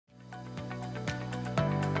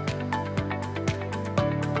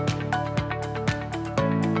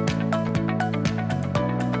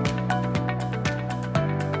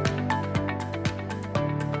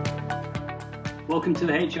Welcome to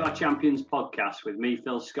the HR Champions podcast with me,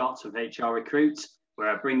 Phil Scott of HR Recruits,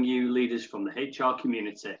 where I bring you leaders from the HR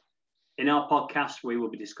community. In our podcast, we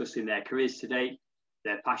will be discussing their careers to date,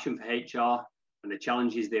 their passion for HR, and the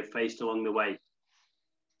challenges they've faced along the way.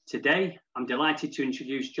 Today, I'm delighted to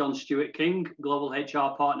introduce John Stuart-King, Global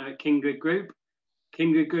HR Partner at Kindred Group.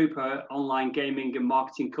 Kindred Group are an online gaming and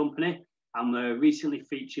marketing company, and were recently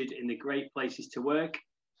featured in the Great Places to Work,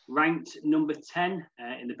 ranked number 10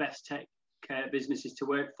 in the best tech businesses to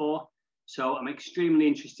work for. So I'm extremely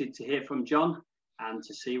interested to hear from John and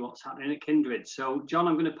to see what's happening at Kindred. So John,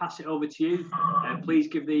 I'm going to pass it over to you. Please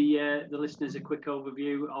give the listeners a quick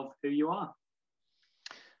overview of who you are.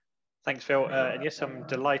 Thanks, Phil. And yes, I'm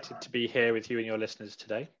delighted to be here with you and your listeners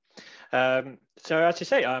today. So as you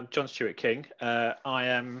say, I'm John Stuart-King. I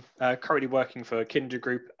am currently working for Kindred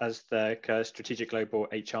Group as the strategic global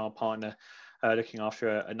HR partner, looking after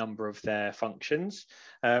a number of their functions.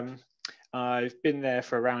 I've been there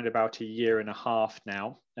for around about a year and a half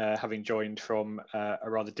now, having joined from a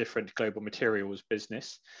rather different global materials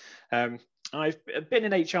business. I've been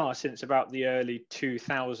in HR since about the early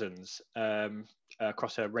 2000s,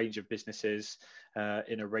 across a range of businesses,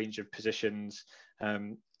 in a range of positions,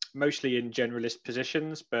 mostly in generalist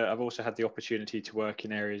positions, but I've also had the opportunity to work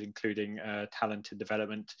in areas including talent and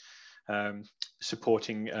development,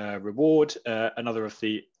 supporting reward, and other of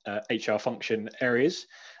the HR function areas.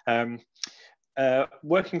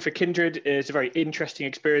 Working for Kindred is a very interesting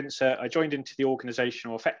experience. I joined into the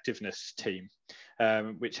organizational effectiveness team,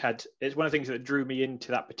 which is one of the things that drew me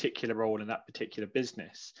into that particular role in that particular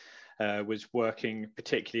business. Was working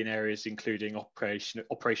particularly in areas including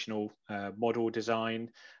operational model design,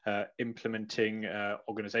 implementing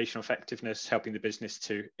organizational effectiveness, helping the business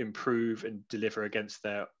to improve and deliver against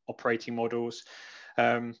their operating models.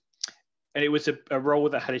 And it was a role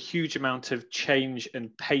that had a huge amount of change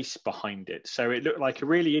and pace behind it. So it looked like a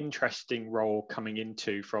really interesting role coming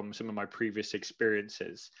into from some of my previous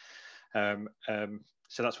experiences. So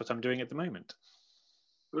that's what I'm doing at the moment.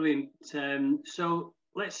 Brilliant. So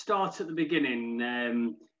let's start at the beginning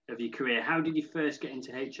of your career. How did you first get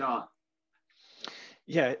into HR?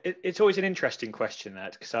 Yeah, it's always an interesting question,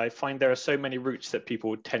 that, because I find there are so many routes that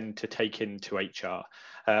people tend to take into HR.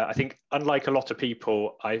 I think, unlike a lot of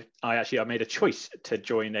people, I made a choice to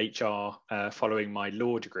join HR following my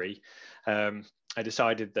law degree. I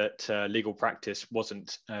decided that legal practice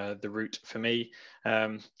wasn't the route for me,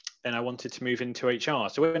 and I wanted to move into HR.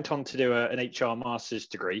 So I went on to do an HR master's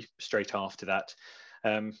degree straight after that.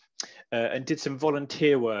 And did some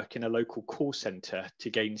volunteer work in a local call centre to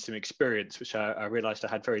gain some experience, which I realised I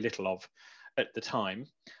had very little of at the time.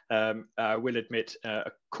 I will admit,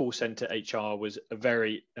 a call centre HR was a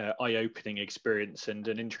very eye-opening experience and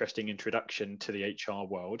an interesting introduction to the HR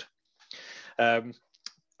world.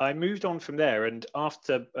 I moved on from there, and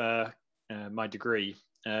after my degree,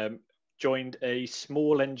 joined a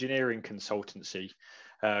small engineering consultancy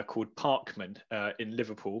called Parkman in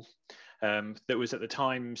Liverpool. That was at the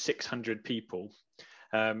time 600 people,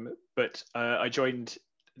 but I joined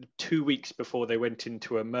 2 weeks before they went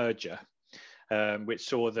into a merger, which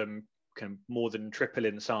saw them kind of more than triple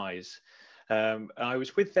in size. I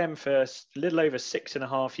was with them for a little over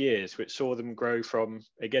 6.5 years, which saw them grow from,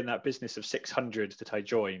 again, that business of 600 that I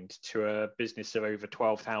joined to a business of over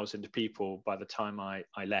 12,000 people by the time I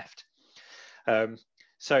left.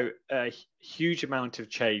 So a huge amount of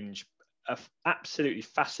change. An absolutely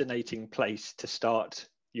fascinating place to start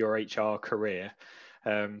your HR career,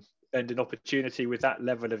 and an opportunity with that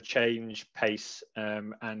level of change, pace,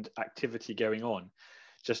 and activity going on.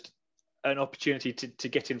 Just an opportunity to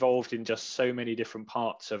get involved in just so many different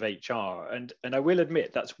parts of HR. And I will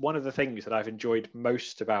admit, that's one of the things that I've enjoyed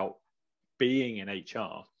most about being in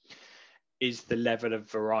HR, is the level of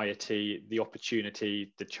variety, the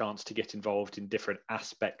opportunity, the chance to get involved in different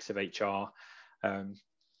aspects of HR.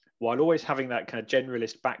 While always having that kind of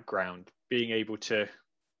generalist background, being able to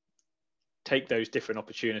take those different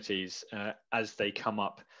opportunities as they come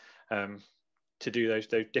up, to do those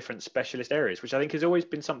different specialist areas, which I think has always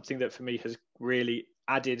been something that for me has really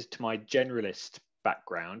added to my generalist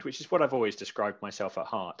background, which is what I've always described myself at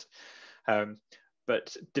heart.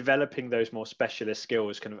 But developing those more specialist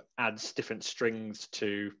skills kind of adds different strings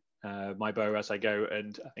to my bow as I go,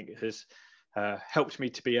 and I think it has helped me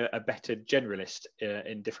to be a better generalist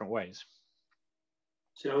in different ways.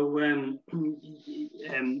 So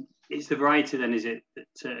it's the variety then, is it,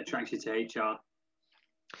 that attracts you to HR?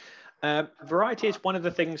 Variety is one of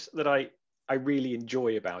the things that I really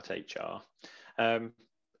enjoy about HR.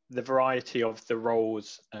 The variety of the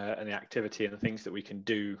roles and the activity and the things that we can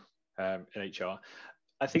do in HR.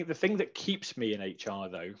 I think the thing that keeps me in HR,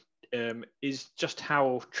 though, is just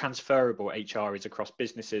how transferable HR is across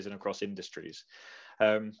businesses and across industries.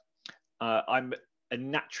 I'm a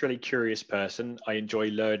naturally curious person. I enjoy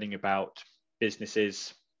learning about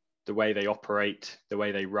businesses, the way they operate, the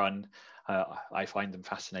way they run. I find them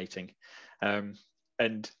fascinating.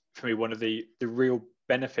 And for me, one of the real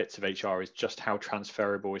benefits of HR is just how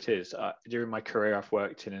transferable it is. During my career, I've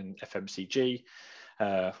worked in an FMCG.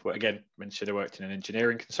 Again, mentioned I worked in an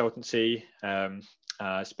engineering consultancy.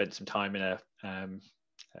 Spent some time in a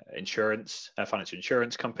financial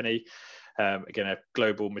insurance company. Again, a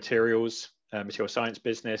global material science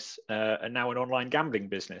business, and now an online gambling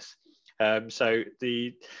business. So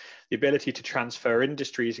the ability to transfer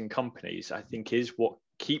industries and companies, I think, is what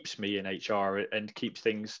keeps me in HR and keeps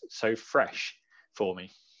things so fresh for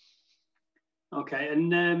me. Okay,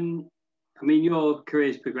 and I mean, your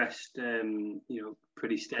career's progressed,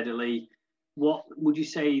 pretty steadily. What would you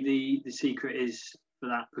say the secret is for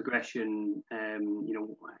that progression?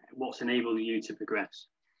 What's enabled you to progress?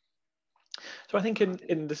 So I think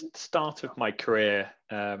in the start of my career,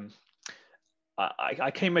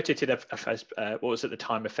 I came at it in what was at the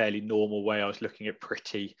time a fairly normal way. I was looking at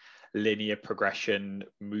pretty linear progression,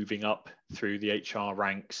 moving up through the HR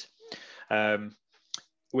ranks,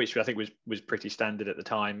 which I think was pretty standard at the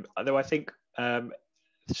time. Although I think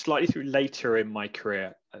slightly through later in my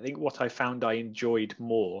career, I think what I found I enjoyed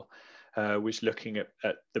more was looking at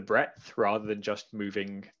the breadth rather than just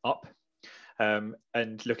moving up,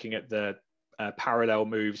 and looking at the parallel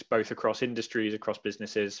moves both across industries, across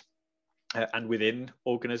businesses, and within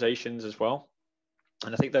organizations as well.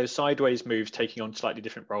 And I think those sideways moves, taking on slightly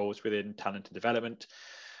different roles within talent and development,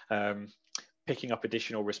 picking up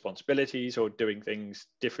additional responsibilities or doing things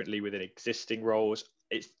differently within existing roles,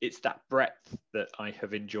 it's that breadth that I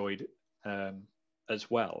have enjoyed as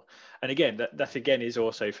well. And again, that again is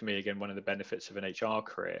also for me, again, one of the benefits of an HR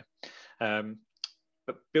career.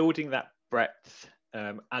 But building that breadth,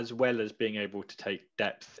 as well as being able to take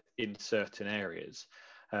depth in certain areas,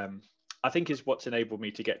 I think is what's enabled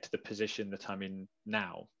me to get to the position that I'm in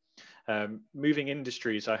now. Moving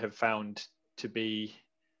industries, I have found to be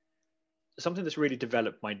something that's really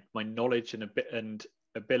developed my knowledge and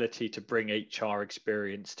ability to bring HR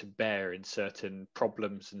experience to bear in certain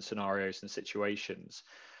problems and scenarios and situations,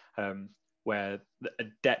 where a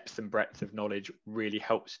depth and breadth of knowledge really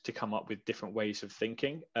helps to come up with different ways of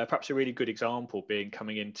thinking. Perhaps a really good example being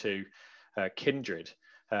coming into Kindred,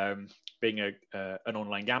 being an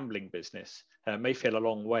online gambling business, may feel a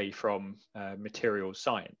long way from materials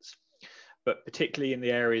science, but particularly in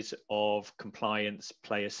the areas of compliance,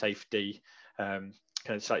 player safety, kind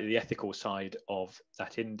of slightly the ethical side of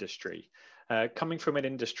that industry. Coming from an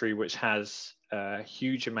industry which has a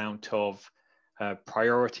huge amount of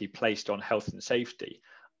priority placed on health and safety,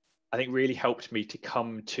 I think really helped me to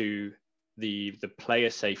come to the player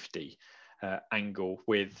safety angle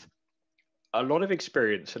with a lot of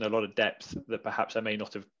experience and a lot of depth that perhaps I may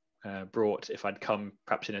not have brought if I'd come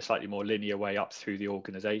perhaps in a slightly more linear way up through the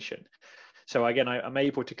organization. So again, I'm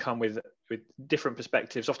able to come with different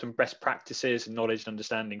perspectives, often best practices and knowledge and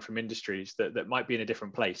understanding from industries that might be in a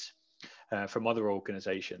different place from other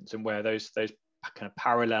organizations, and where those kind of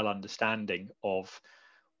parallel understanding of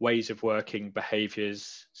ways of working,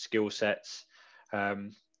 behaviors, skill sets,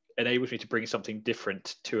 enables me to bring something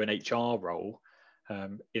different to an HR role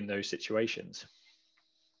in those situations.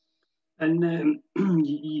 And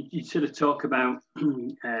you sort of talk about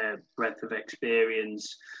breadth of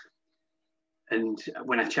experience. And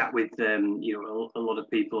when I chat with a lot of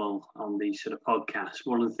people on these sort of podcasts,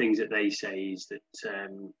 one of the things that they say is that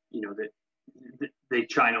that they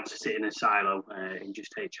try not to sit in a silo, in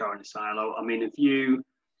just HR in a silo. I mean,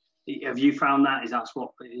 have you found that? Is that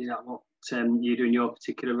what you do in your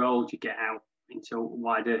particular role? Do you get out into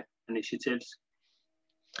wider initiatives?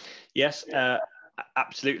 Yes,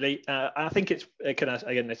 absolutely. I think it's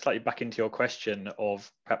slightly back into your question of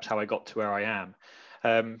perhaps how I got to where I am.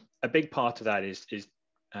 A big part of that is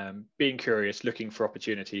being curious, looking for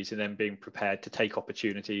opportunities, and then being prepared to take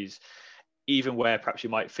opportunities, even where perhaps you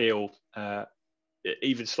might feel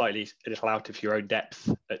even slightly a little out of your own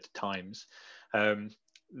depth at times.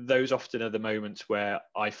 Those often are the moments where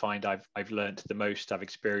I find I've learned the most, I've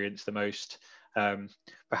experienced the most,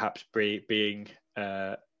 perhaps being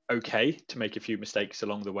okay to make a few mistakes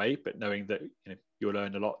along the way, but knowing that you'll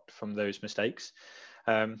learn a lot from those mistakes.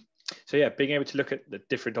 So yeah, being able to look at the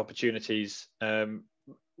different opportunities.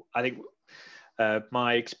 I think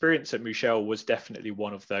my experience at Mouchel was definitely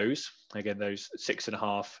one of those. Again, those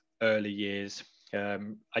 6.5 early years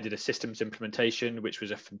I did a systems implementation, which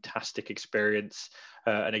was a fantastic experience.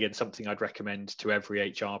 And again, something I'd recommend to every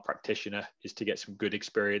HR practitioner is to get some good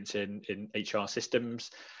experience in HR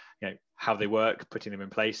systems, how they work, putting them in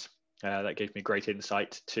place. That gave me great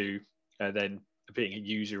insight to then being a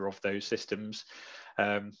user of those systems,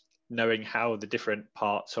 knowing how the different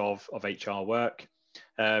parts of HR work.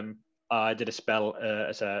 I did a spell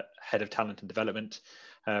as a head of talent and development,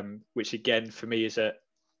 which again, for me, is an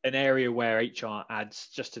area where HR adds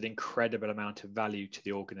just an incredible amount of value to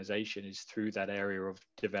the organization, is through that area of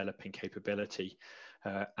developing capability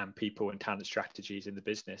and people and talent strategies in the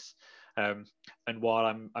business. And while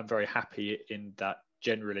I'm very happy in that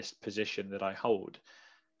generalist position that I hold,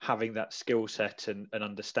 having that skill set and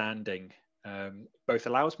understanding both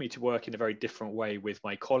allows me to work in a very different way with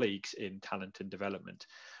my colleagues in talent and development,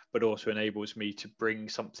 but also enables me to bring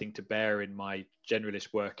something to bear in my generalist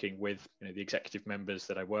working with the executive members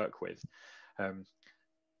that I work with.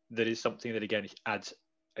 That is something that, again, adds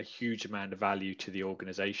a huge amount of value to the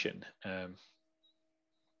organization.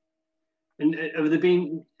 And have there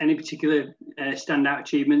been any particular standout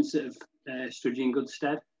achievements that have stood you in good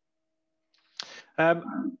stead?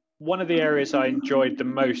 One of the areas I enjoyed the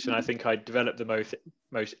most, and I think I developed the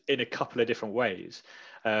most in a couple of different ways,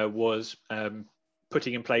 was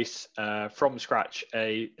putting in place from scratch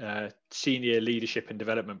a senior leadership and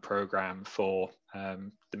development program for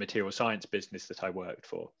the material science business that I worked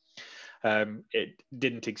for. It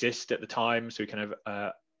didn't exist at the time, so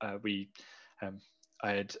I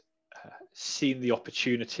had seen the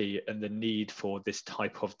opportunity and the need for this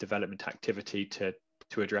type of development activity to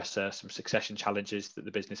address some succession challenges that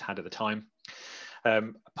the business had at the time.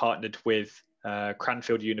 Partnered with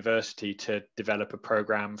Cranfield University to develop a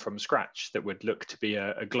program from scratch that would look to be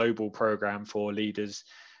a global program for leaders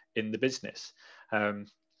in the business.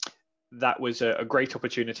 That was a great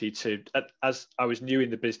opportunity to, as I was new in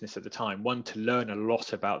the business at the time, one, to learn a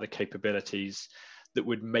lot about the capabilities that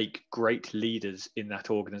would make great leaders in that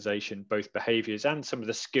organization, both behaviors and some of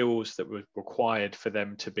the skills that were required for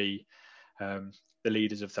them to be the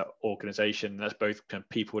leaders of that organization. That's both kind of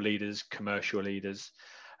people leaders, commercial leaders.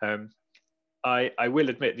 I will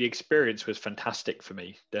admit the experience was fantastic for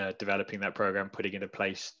me, developing that program, putting it in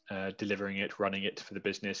place, delivering it, running it for the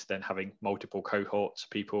business, then having multiple cohorts of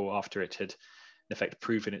people after it had in effect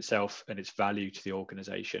proven itself and its value to the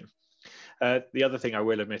organization. The other thing I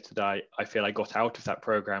will admit that I feel I got out of that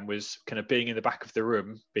program was kind of being in the back of the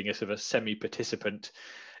room, being a sort of a semi-participant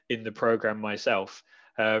in the program myself,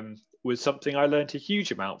 was something I learned a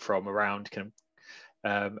huge amount from, around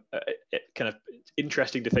kind of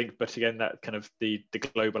interesting to think, but again, that kind of the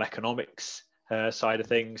global economics side of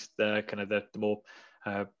things, the kind of the more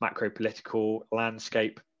macro political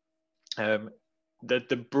landscape,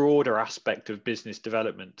 the broader aspect of business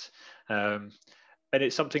development. And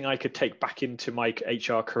it's something I could take back into my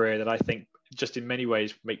HR career that I think just in many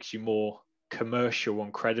ways makes you more commercial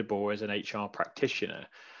and credible as an HR practitioner,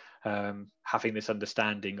 having this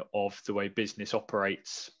understanding of the way business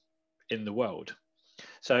operates in the world.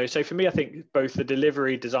 So for me, I think both the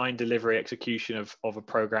design, delivery, execution of a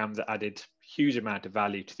program that added huge amount of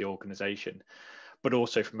value to the organization, but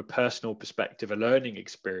also from a personal perspective, a learning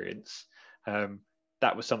experience,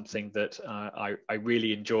 that was something that I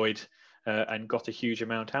really enjoyed and got a huge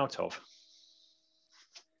amount out of.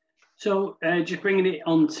 So just bringing it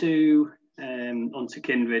onto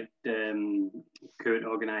Kindred, current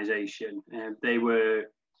organisation, they were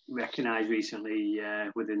recognised recently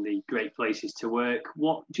within the Great Places to Work.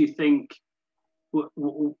 What do you think?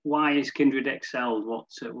 Why is Kindred excelled? What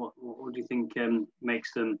do you think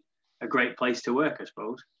makes them a great place to work, I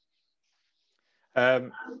suppose?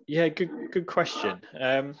 Yeah, good question.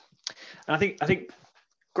 I think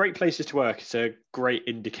Great Places to Work is a great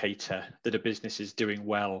indicator that a business is doing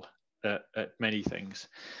well at many things.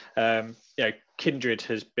 Kindred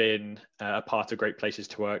has been a part of Great Places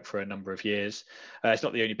to Work for a number of years. It's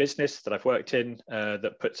not the only business that I've worked in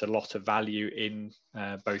that puts a lot of value in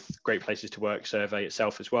both Great Places to Work survey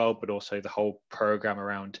itself as well, but also the whole program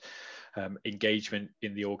around engagement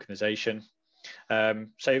in the organization.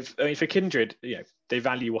 For Kindred, they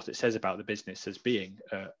value what it says about the business as being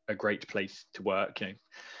a great place to work.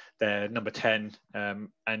 They're number 10,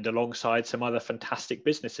 and alongside some other fantastic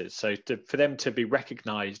businesses. So for them to be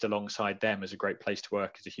recognised alongside them as a great place to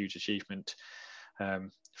work is a huge achievement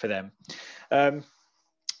for them.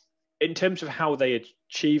 In terms of how they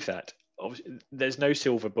achieve that, obviously, there's no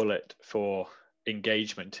silver bullet for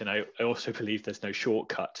engagement, and I also believe there's no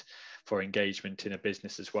shortcut for engagement in a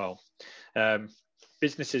business as well.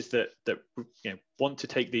 Businesses that want to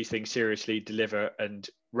take these things seriously, deliver, and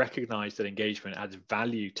recognize that engagement adds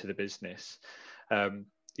value to the business,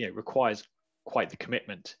 requires quite the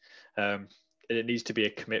commitment. And it needs to be a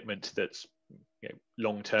commitment that's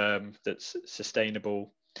long term, that's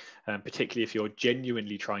sustainable, particularly if you're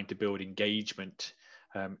genuinely trying to build engagement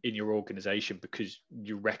in your organization, because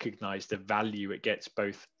you recognize the value it gets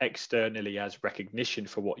both externally as recognition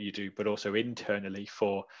for what you do, but also internally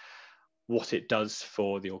for what it does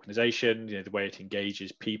for the organization, the way it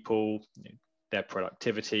engages people, their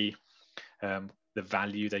productivity, the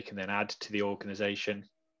value they can then add to the organization.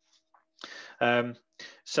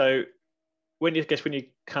 So when you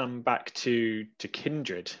come back to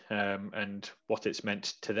Kindred and what it's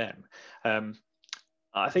meant to them,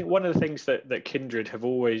 I think one of the things that Kindred have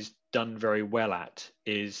always done very well at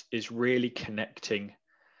is really connecting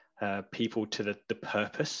people to the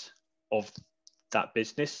purpose of that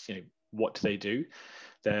business. What do they do?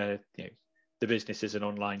 The business is an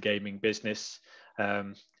online gaming business,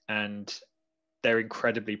 and they're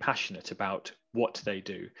incredibly passionate about what they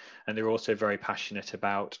do, and they're also very passionate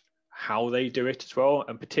about how they do it as well,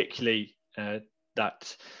 and particularly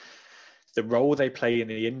that the role they play in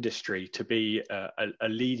the industry to be a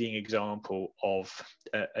leading example of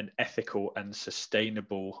an ethical and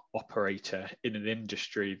sustainable operator in an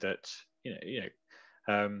industry that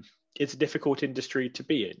it's a difficult industry to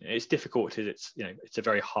be in. It's difficult because it's a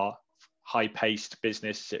very high-paced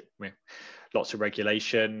business. Lots of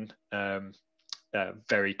regulation,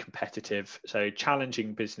 very competitive, so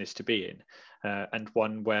challenging business to be in, and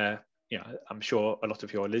one where I'm sure a lot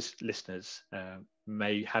of your listeners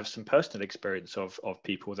may have some personal experience of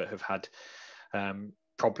people that have had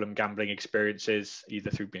problem gambling experiences,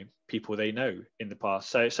 either through people they know in the past.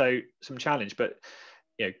 So some challenge, but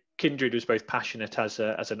Kindred was both passionate as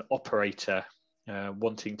an operator,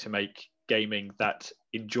 wanting to make gaming that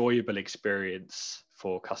enjoyable experience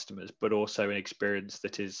for customers, but also an experience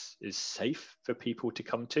that is safe for people to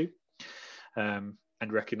come to,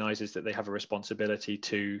 and recognizes that they have a responsibility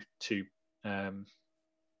to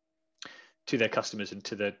their customers and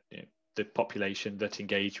to the population that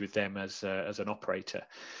engage with them as an operator.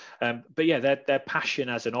 But yeah, their passion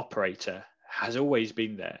as an operator has always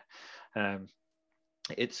been there.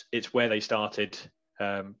 It's where they started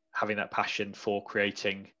having that passion for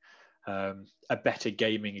creating a better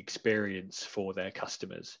gaming experience for their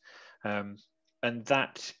customers, and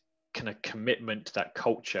that kind of commitment, that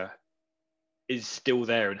culture, is still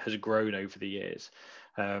there and has grown over the years.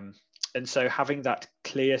 And so having that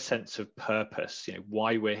clear sense of purpose,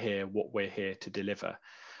 why we're here, what we're here to deliver,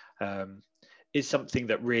 is something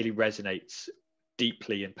that really resonates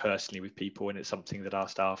deeply and personally with people, and it's something that our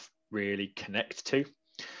staff really connect to.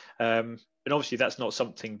 And obviously that's not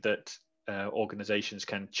something that organizations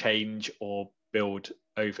can change or build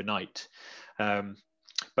overnight.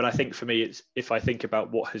 But I think for me, if I think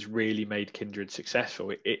about what has really made Kindred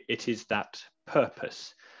successful, it is that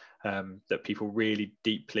purpose, that people really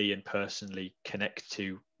deeply and personally connect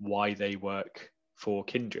to why they work for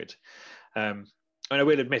Kindred. And I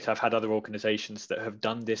will admit I've had other organizations that have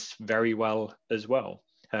done this very well as well.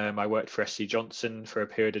 I worked for SC Johnson for a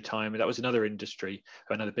period of time, and that was another industry,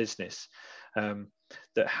 or another business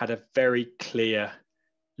that had a very clear,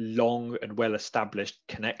 long and well-established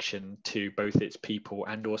connection to both its people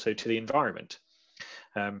and also to the environment.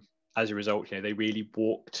 As a result, they really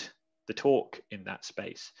walked the talk in that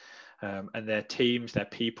space, and their teams, their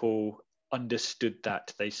people understood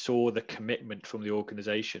that. They saw the commitment from the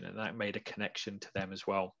organization, and that made a connection to them as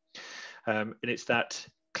well. And it's that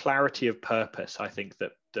clarity of purpose, I think,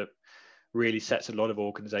 that really sets a lot of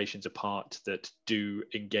organizations apart that do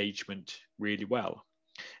engagement really well.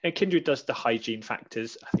 And Kindred does the hygiene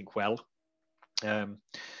factors, I think, well.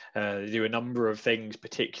 They do a number of things,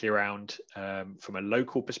 particularly around, from a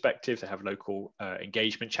local perspective. They have local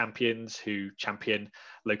engagement champions who champion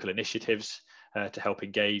local initiatives to help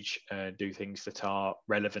engage and do things that are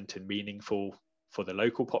relevant and meaningful for the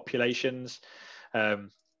local populations.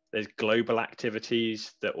 There's global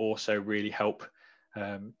activities that also really help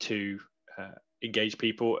to engage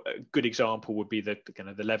people. A good example would be the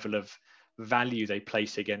level of value they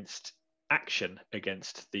place against action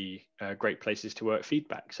against the Great Places to Work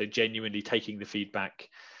feedback. So genuinely taking the feedback,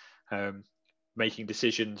 making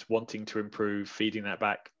decisions, wanting to improve, feeding that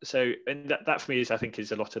back. So, and that for me is, I think,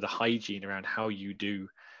 is a lot of the hygiene around how you do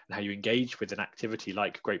and how you engage with an activity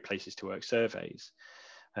like Great Places to Work surveys.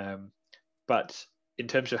 But in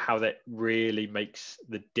terms of how that really makes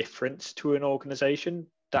the difference to an organization,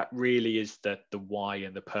 that really is the why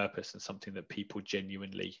and the purpose, and something that people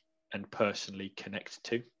genuinely and personally connect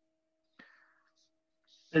to.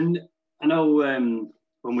 And I know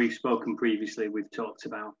when we've spoken previously, we've talked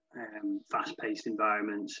about fast-paced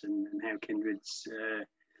environments and how Kindred's,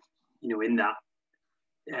 in that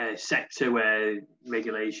sector where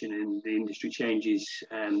regulation and the industry changes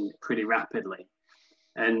pretty rapidly.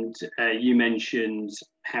 And you mentioned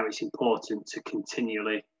how it's important to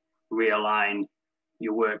continually realign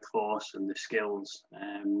your workforce and the skills.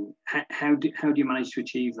 How do you manage to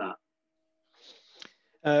achieve that?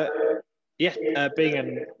 Being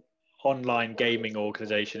an online gaming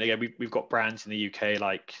organization, again, we've got brands in the UK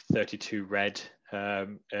like 32 Red,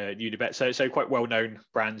 Unibet, so quite well-known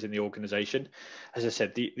brands in the organization. As I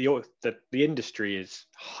said, the industry is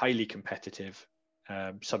highly competitive,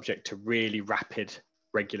 subject to really rapid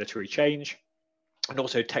regulatory change, and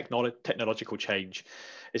also technological change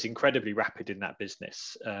is incredibly rapid in that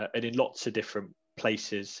business, and in lots of different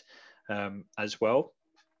places as well.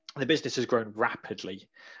 The business has grown rapidly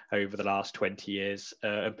over the last 20 years,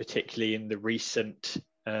 and particularly in the recent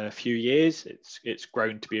few years, it's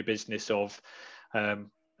grown to be a business of kind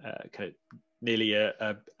of nearly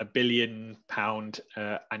a £1 billion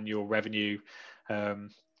annual revenue,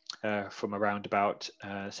 from around about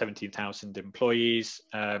 17,000 employees.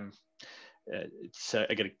 It's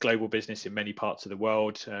again a global business in many parts of the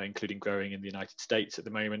world, including growing in the United States at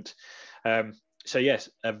the moment. So yes,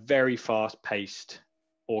 a very fast-paced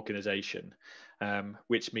organization,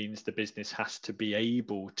 which means the business has to be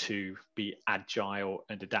able to be agile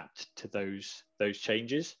and adapt to those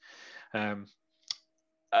changes.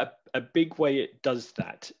 A big way it does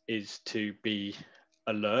that is to be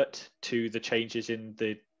alert to the changes in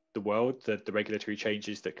the world, the regulatory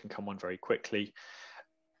changes that can come on very quickly.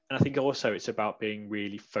 And I think also it's about being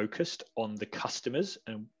really focused on the customers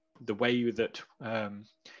and the way that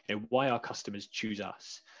why our customers choose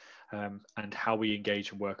us, and how we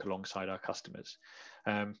engage and work alongside our customers.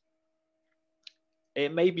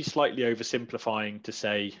 It may be slightly oversimplifying to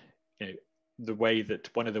say,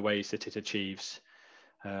 one of the ways that it achieves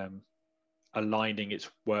aligning its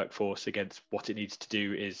workforce against what it needs to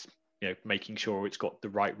do is making sure it's got the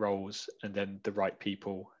right roles and then the right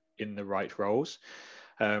people in the right roles.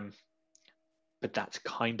 But that's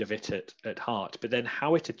kind of it at heart. But then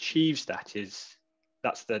how it achieves that's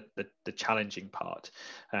the challenging part.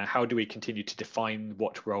 How do we continue to define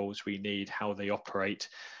what roles we need, how they operate,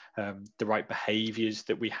 the right behaviors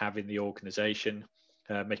that we have in the organization,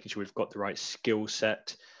 making sure we've got the right skill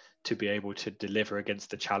set to be able to deliver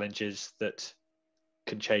against the challenges that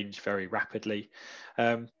can change very rapidly.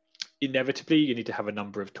 Inevitably, you need to have a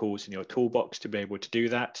number of tools in your toolbox to be able to do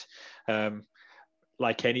that.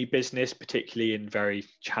 Like any business, particularly in very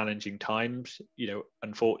challenging times,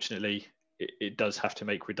 unfortunately, it does have to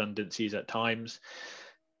make redundancies at times.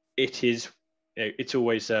 It's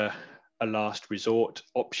always a last resort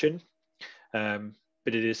option,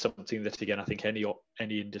 but it is something that, again, I think any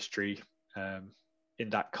industry in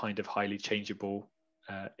that kind of highly changeable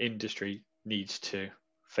industry needs to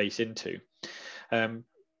face into.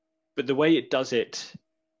 But the way it does it,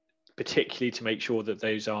 particularly to make sure that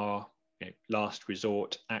those are last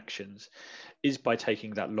resort actions, is by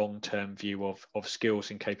taking that long-term view of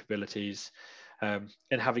skills and capabilities, and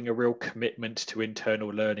having a real commitment to internal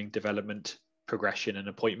learning, development, progression and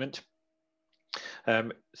appointment.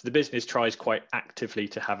 So the business tries quite actively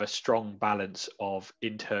to have a strong balance of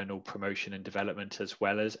internal promotion and development as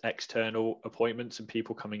well as external appointments and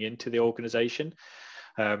people coming into the organization.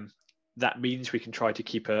 That means we can try to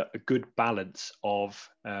keep a good balance of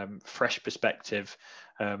fresh perspective,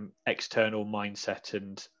 external mindset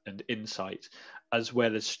and insight, as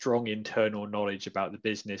well as strong internal knowledge about the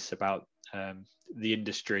business, about the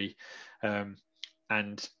industry.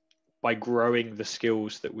 And by growing the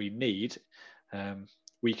skills that we need,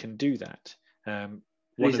 we can do that.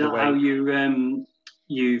 Is that how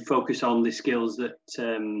you focus on the skills that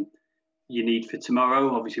you need for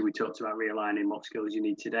tomorrow? Obviously, we talked about realigning what skills you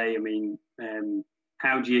need today. I mean,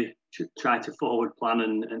 how do you try to forward plan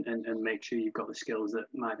and make sure you've got the skills that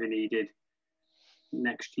might be needed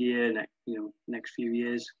next year, next few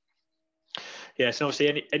years? Yes, and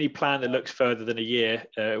obviously any plan that looks further than a year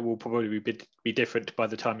will probably be different by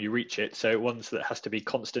the time you reach it. So ones that has to be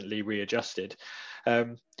constantly readjusted.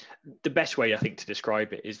 The best way I think to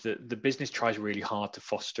describe it is that the business tries really hard to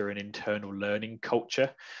foster an internal learning culture,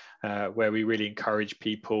 where we really encourage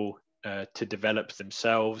people to develop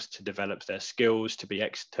themselves, to develop their skills, to be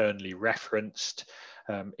externally referenced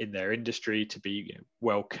in their industry, to be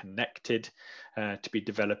well connected, to be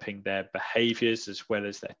developing their behaviors as well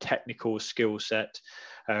as their technical skill set.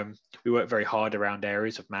 We work very hard around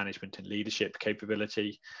areas of management and leadership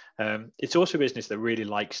capability. It's also a business that really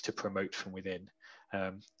likes to promote from within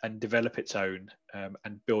and develop its own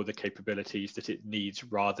and build the capabilities that it needs,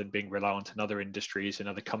 rather than being reliant on other industries and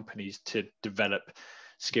other companies to develop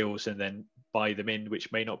skills and then buy them in,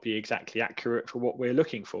 which may not be exactly accurate for what we're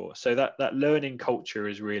looking for. So that learning culture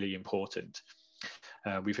is really important.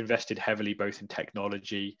 We've invested heavily both in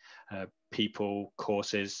technology, people,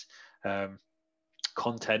 courses,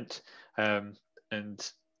 content,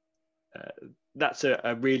 and that's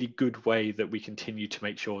a really good way that we continue to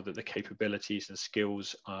make sure that the capabilities and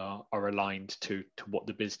skills are aligned to what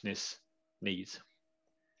the business needs.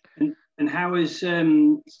 And how has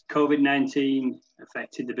COVID-19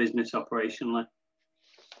 affected the business operationally?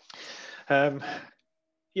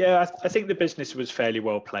 Yeah, I think the business was fairly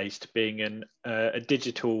well placed, being a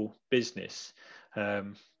digital business.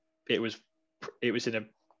 It was in a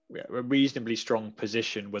reasonably strong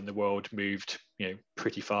position when the world moved,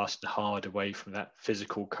 pretty fast and hard away from that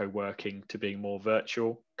physical co-working to being more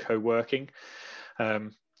virtual co-working.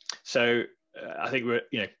 So I think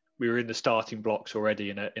we were in the starting blocks already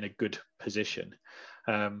in a good position.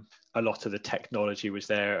 A lot of the technology was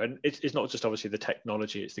there, and it's not just obviously the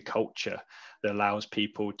technology, it's the culture that allows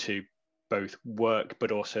people to both work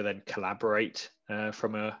but also then collaborate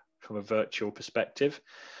from a virtual perspective.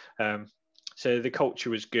 So the culture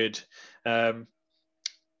was good. I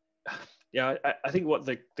think what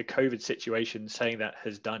the COVID situation saying that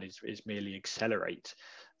has done is merely accelerate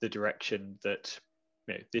the direction that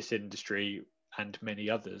this industry and many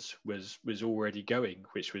others was already going,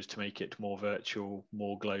 which was to make it more virtual,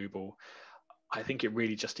 more global. I think it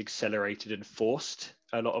really just accelerated and forced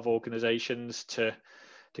a lot of organizations to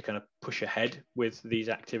kind of push ahead with these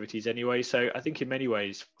activities anyway. So I think in many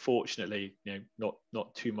ways, fortunately,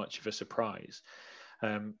 not too much of a surprise.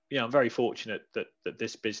 I'm very fortunate that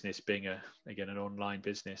this business, being an online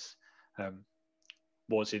business,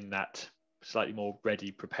 was in that slightly more ready,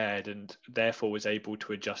 prepared, and therefore was able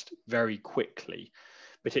to adjust very quickly,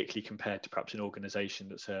 particularly compared to perhaps an organization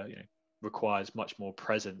that's requires much more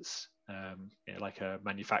presence, like a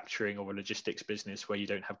manufacturing or a logistics business, where you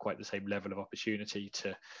don't have quite the same level of opportunity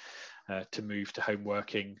to move to home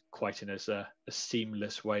working quite in as a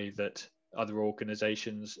seamless way that other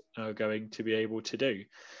organizations are going to be able to do.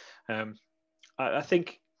 I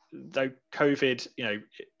think though COVID,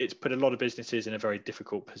 it's put a lot of businesses in a very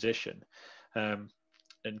difficult position, and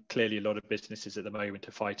clearly a lot of businesses at the moment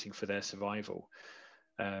are fighting for their survival.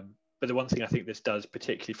 But the one thing I think this does,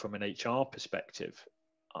 particularly from an HR perspective,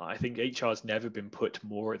 I think HR has never been put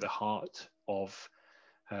more at the heart of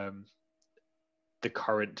the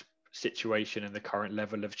current situation and the current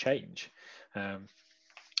level of change.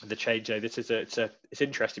 The change, it's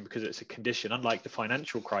interesting because it's a condition, unlike the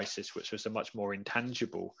financial crisis, which was a much more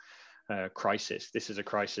intangible crisis. This is a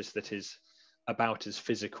crisis that is about as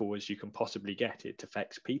physical as you can possibly get. It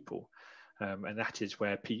affects people, and that is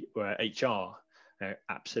where HR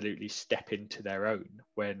absolutely step into their own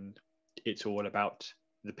when it's all about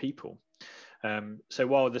the people. So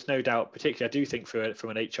while there's no doubt, particularly I do think from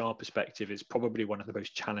an HR perspective, it's probably one of the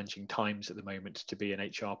most challenging times at the moment to be an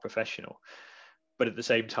HR professional. But at the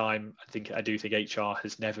same time, I do think HR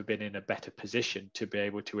has never been in a better position to be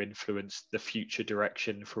able to influence the future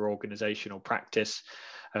direction for organizational practice,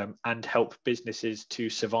 and help businesses to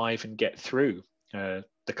survive and get through the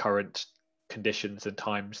current conditions and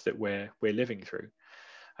times that we're living through.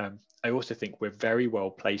 I also think we're very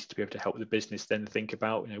well placed to be able to help the business then think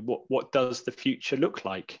about, what does the future look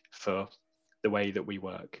like for the way that we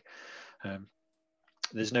work.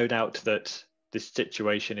 There's no doubt that this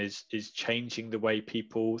situation is changing the way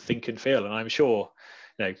people think and feel, and I'm sure,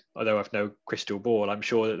 although I've no crystal ball, I'm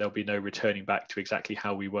sure that there'll be no returning back to exactly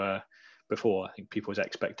how we were before. I think people's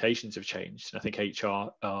expectations have changed, and I think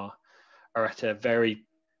HR are at a very,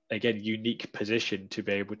 again, unique position to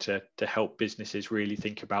be able to help businesses really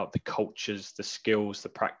think about the cultures, the skills, the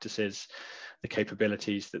practices, the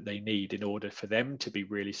capabilities that they need in order for them to be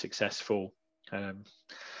really successful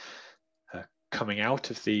coming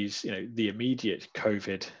out of these, the immediate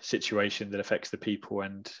COVID situation that affects the people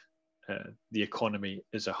and the economy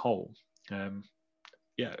as a whole. And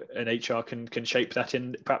HR can shape that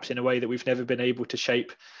in perhaps in a way that we've never been able to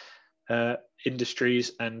shape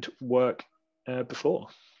industries and work before.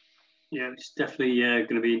 Yeah, it's definitely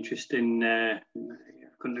going to be interesting. I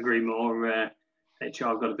couldn't agree more.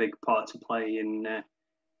 HR got a big part to play in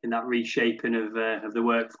that reshaping of the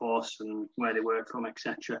workforce and where they work from,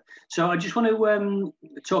 etc. So I just want to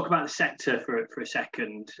talk about the sector for a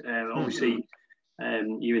second. Obviously,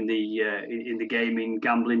 you're in the gaming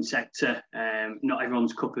gambling sector. Not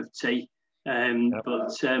everyone's cup of tea,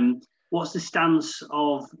 but what's the stance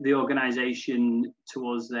of the organisation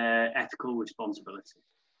towards their ethical responsibility?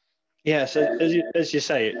 Yeah, so as you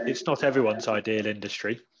say, it's not everyone's ideal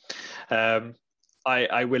industry.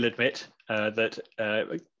 I will admit that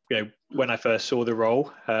when I first saw the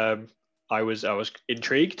role, I was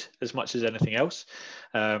intrigued as much as anything else.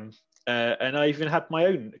 And I even had my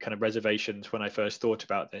own kind of reservations when I first thought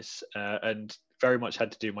about this, and very much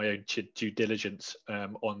had to do my own due diligence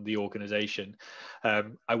on the organisation.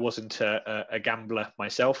 I wasn't a gambler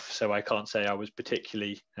myself, so I can't say I was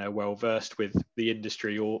particularly well versed with the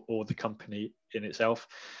industry or the company in itself.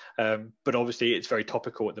 But obviously, it's very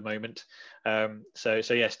topical at the moment. So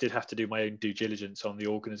yes, did have to do my own due diligence on the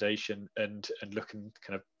organisation and look and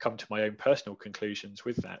kind of come to my own personal conclusions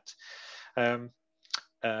with that.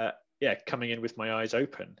 Coming in with my eyes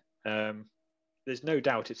open. There's no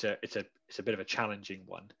doubt it's a bit of a challenging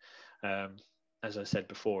one. As I said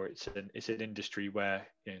before, it's an industry where,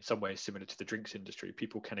 in some ways similar to the drinks industry,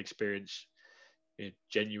 people can experience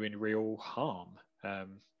genuine, real harm,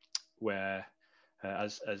 where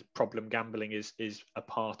as problem gambling is a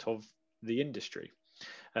part of the industry.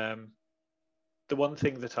 The one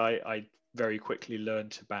thing that I very quickly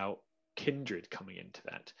learned about Kindred coming into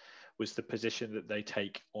that was the position that they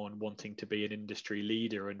take on wanting to be an industry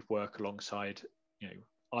leader and work alongside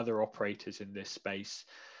other operators in this space,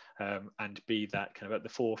 and be that kind of at the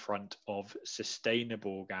forefront of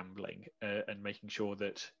sustainable gambling, and making sure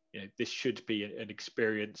that this should be an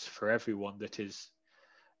experience for everyone that is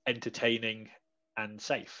entertaining and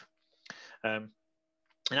safe. And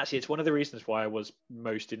actually, it's one of the reasons why I was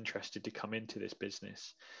most interested to come into this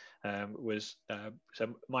business.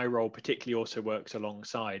 So my role particularly also works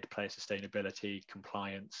alongside player sustainability,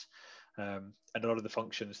 compliance, and a lot of the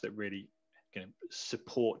functions that really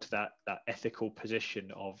support that ethical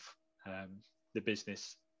position of the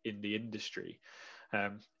business in the industry.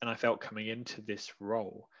 And I felt coming into this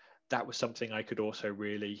role, that was something I could also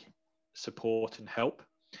really support and help.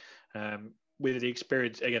 With the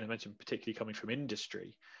experience, again, I mentioned particularly coming from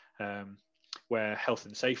industry, where health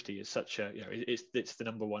and safety is such a, it's the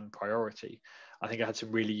number one priority. I think I had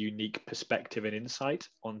some really unique perspective and insight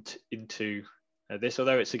into this.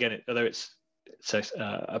 Although it's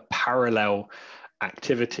a parallel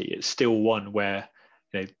activity, it's still one where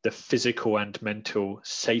the physical and mental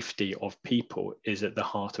safety of people is at the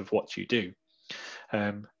heart of what you do.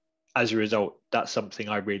 As a result, that's something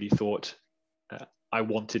I really thought I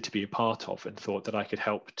wanted to be a part of, and thought that I could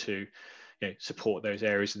help to support those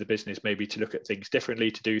areas of the business, maybe to look at things differently,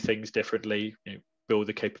 to do things differently, build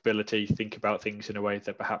the capability, think about things in a way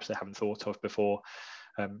that perhaps they haven't thought of before,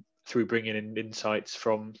 through bringing in insights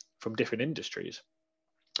from different industries.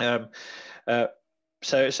 So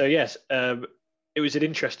yes, it was an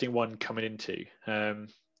interesting one coming into.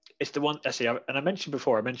 It's the one, actually, and I mentioned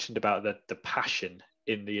before, about the passion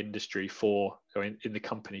in the industry in the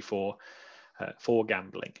company for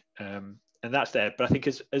gambling. And that's there, but I think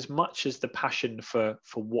as much as the passion for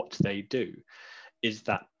what they do is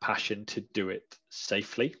that passion to do it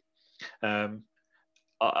safely.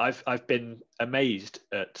 I've been amazed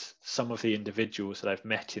at some of the individuals that I've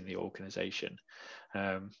met in the organisation,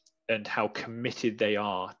 and how committed they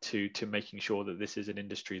are to making sure that this is an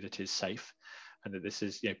industry that is safe, and that this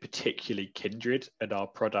is particularly Kindred, and our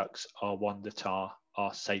products are one that are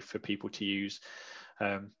safe for people to use.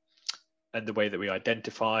 And the way that we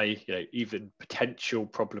identify, even potential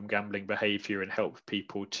problem gambling behaviour and help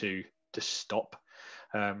people to stop,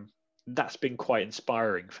 that's been quite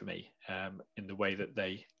inspiring for me, in the way that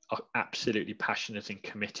they are absolutely passionate and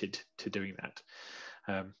committed to doing that,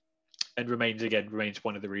 and remains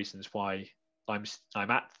one of the reasons why I'm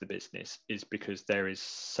at the business, is because there is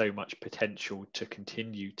so much potential to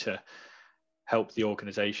continue to help the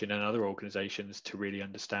organisation and other organisations to really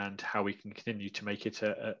understand how we can continue to make it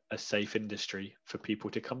a safe industry for people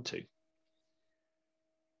to come to.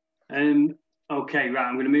 Okay, right.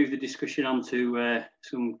 I'm going to move the discussion on to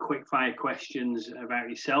some quick fire questions about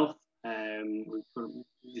yourself. We've got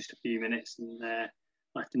just a few minutes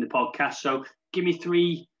left in the podcast. So give me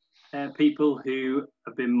three people who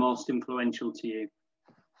have been most influential to you.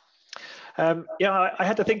 I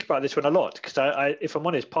had to think about this one a lot, because I, if I'm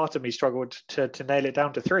honest, part of me struggled to nail it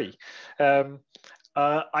down to three.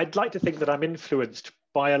 I'd like to think that I'm influenced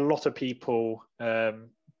by a lot of people,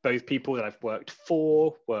 both people that I've worked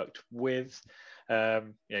with. I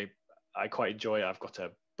quite enjoy, I've got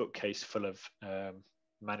a bookcase full of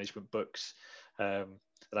management books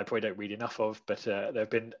that I probably don't read enough of, but there have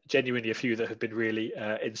been genuinely a few that have been really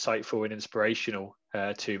insightful and inspirational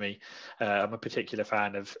to me. I'm a particular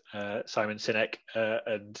fan of Simon Sinek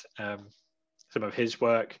and some of his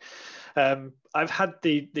work. I've had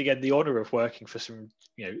the honour of working for some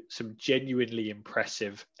genuinely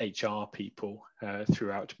impressive HR people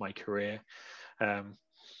throughout my career. And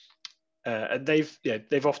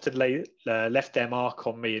they've often left their mark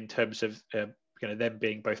on me in terms of them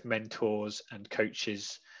being both mentors and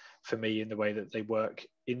coaches for me in the way that they work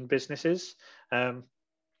in businesses.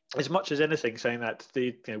 As much as anything, saying that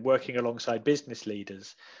working alongside business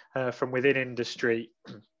leaders from within industry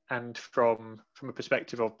and from a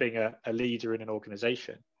perspective of being a leader in an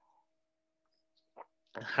organization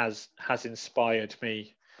has inspired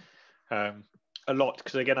me a lot,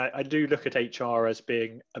 because again I do look at HR as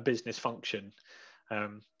being a business function,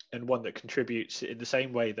 and one that contributes in the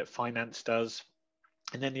same way that finance does,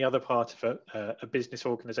 and then the other part of a business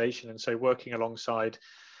organization. And so working alongside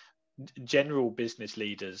general business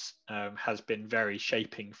leaders has been very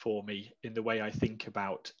shaping for me in the way I think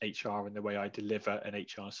about HR and the way I deliver an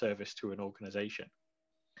HR service to an organization.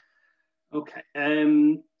 Okay.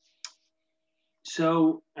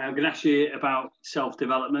 So I'm going to ask you about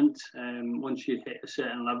self-development. Once you hit a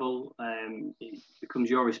certain level, it becomes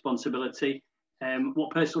your responsibility. What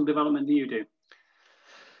personal development do you do?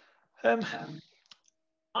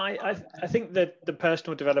 I think that the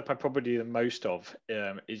personal development I probably do the most of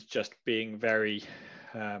is just being very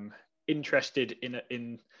interested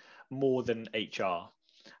in more than HR.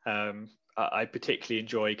 I particularly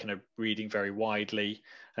enjoy kind of reading very widely,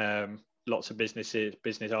 lots of business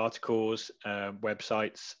articles,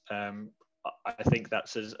 websites. I think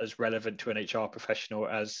that's as relevant to an HR professional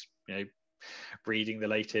as reading the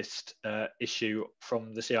latest issue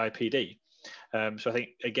from the CIPD. So I think,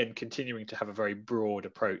 again, continuing to have a very broad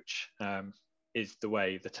approach is the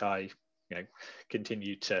way that I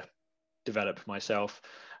continue to develop myself.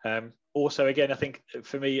 Also, again, I think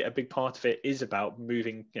for me, a big part of it is about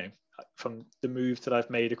moving, from the move that I've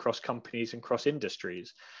made across companies and across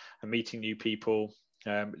industries, and meeting new people,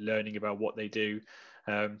 learning about what they do,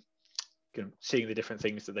 seeing the different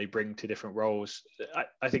things that they bring to different roles.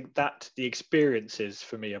 I think that the experiences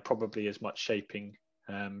for me are probably as much shaping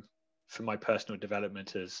for my personal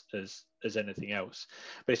development as anything else.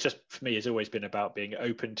 But it's just, for me, it's always been about being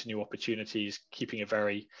open to new opportunities, keeping a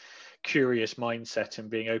very curious mindset, and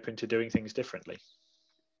being open to doing things differently.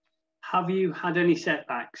 Have you had any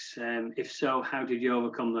setbacks? If so, how did you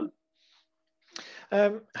overcome them?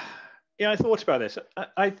 I thought about this.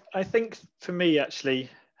 I think for me, actually,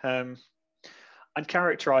 I'd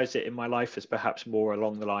characterize it in my life as perhaps more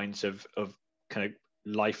along the lines of kind of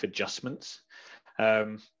life adjustments.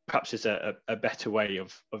 Perhaps is a better way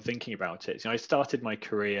of thinking about it. I started my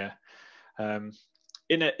career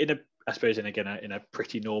in a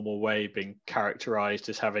pretty normal way, being characterized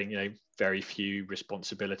as having very few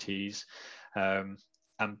responsibilities,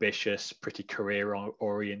 ambitious, pretty career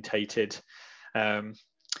orientated, and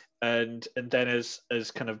then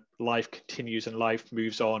as kind of life continues and life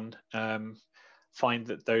moves on, find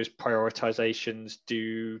that those prioritizations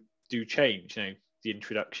do change. The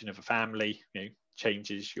introduction of a family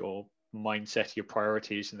changes your mindset, your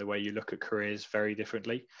priorities, and the way you look at careers very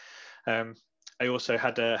differently. I also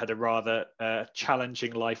had a rather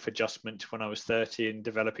challenging life adjustment when I was 30 in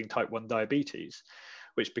developing type 1 diabetes,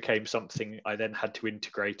 which became something I then had to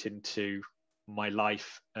integrate into my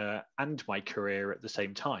life and my career at the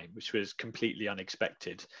same time, which was completely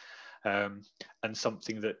unexpected, and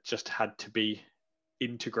something that just had to be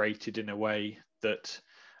integrated in a way that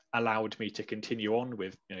allowed me to continue on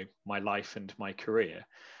with my life and my career,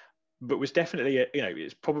 but was definitely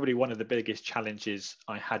it's probably one of the biggest challenges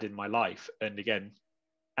I had in my life, and again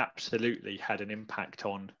absolutely had an impact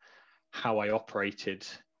on how I operated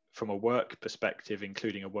from a work perspective,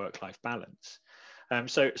 including a work-life balance.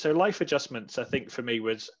 So life adjustments, I think, for me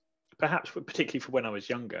was perhaps, particularly for when I was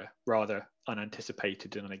younger, rather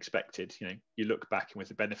unanticipated and unexpected. You look back, and with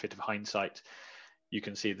the benefit of hindsight, you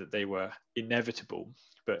can see that they were inevitable.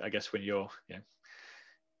 But I guess when you're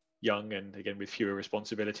young and, again, with fewer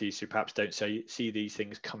responsibilities, you perhaps don't see these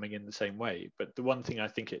things coming in the same way. But the one thing I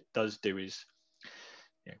think it does do is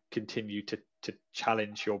continue to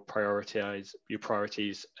challenge your priorities,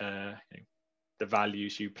 the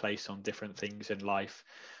values you place on different things in life,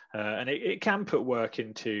 and it can put work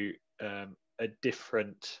into a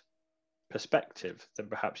different perspective than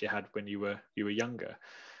perhaps you had when you were younger.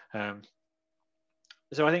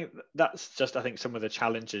 So I think that's just, some of the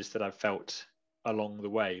challenges that I've felt along the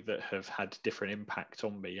way that have had different impacts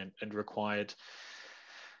on me and required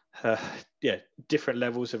different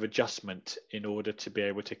levels of adjustment in order to be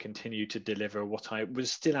able to continue to deliver what I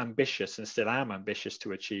was still ambitious and still am ambitious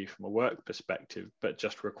to achieve from a work perspective, but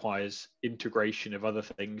just requires integration of other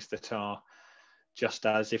things that are just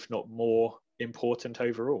as, if not more, important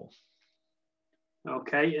overall.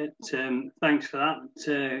 Okay, thanks for that.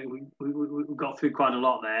 We got through quite a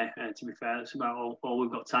lot there, to be fair. That's about all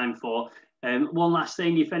we've got time for. One last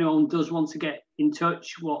thing, if anyone does want to get in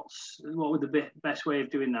touch, what would the best way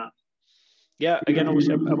of doing that? Yeah, again,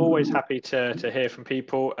 obviously, I'm always happy to hear from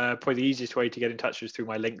people. Probably the easiest way to get in touch is through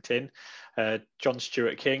my LinkedIn, John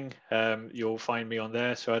Stuart-King. You'll find me on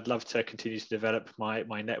there. So I'd love to continue to develop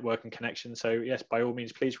my network and connection. So yes, by all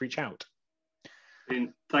means, please reach out.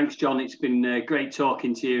 Thanks, John. It's been great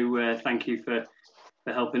talking to you. Thank you for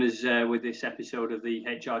helping us with this episode of the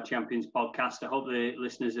HR Champions podcast. I hope the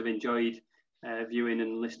listeners have enjoyed viewing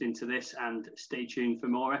and listening to this, and stay tuned for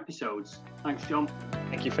more episodes. Thanks, John.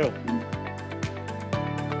 Thank you, Phil.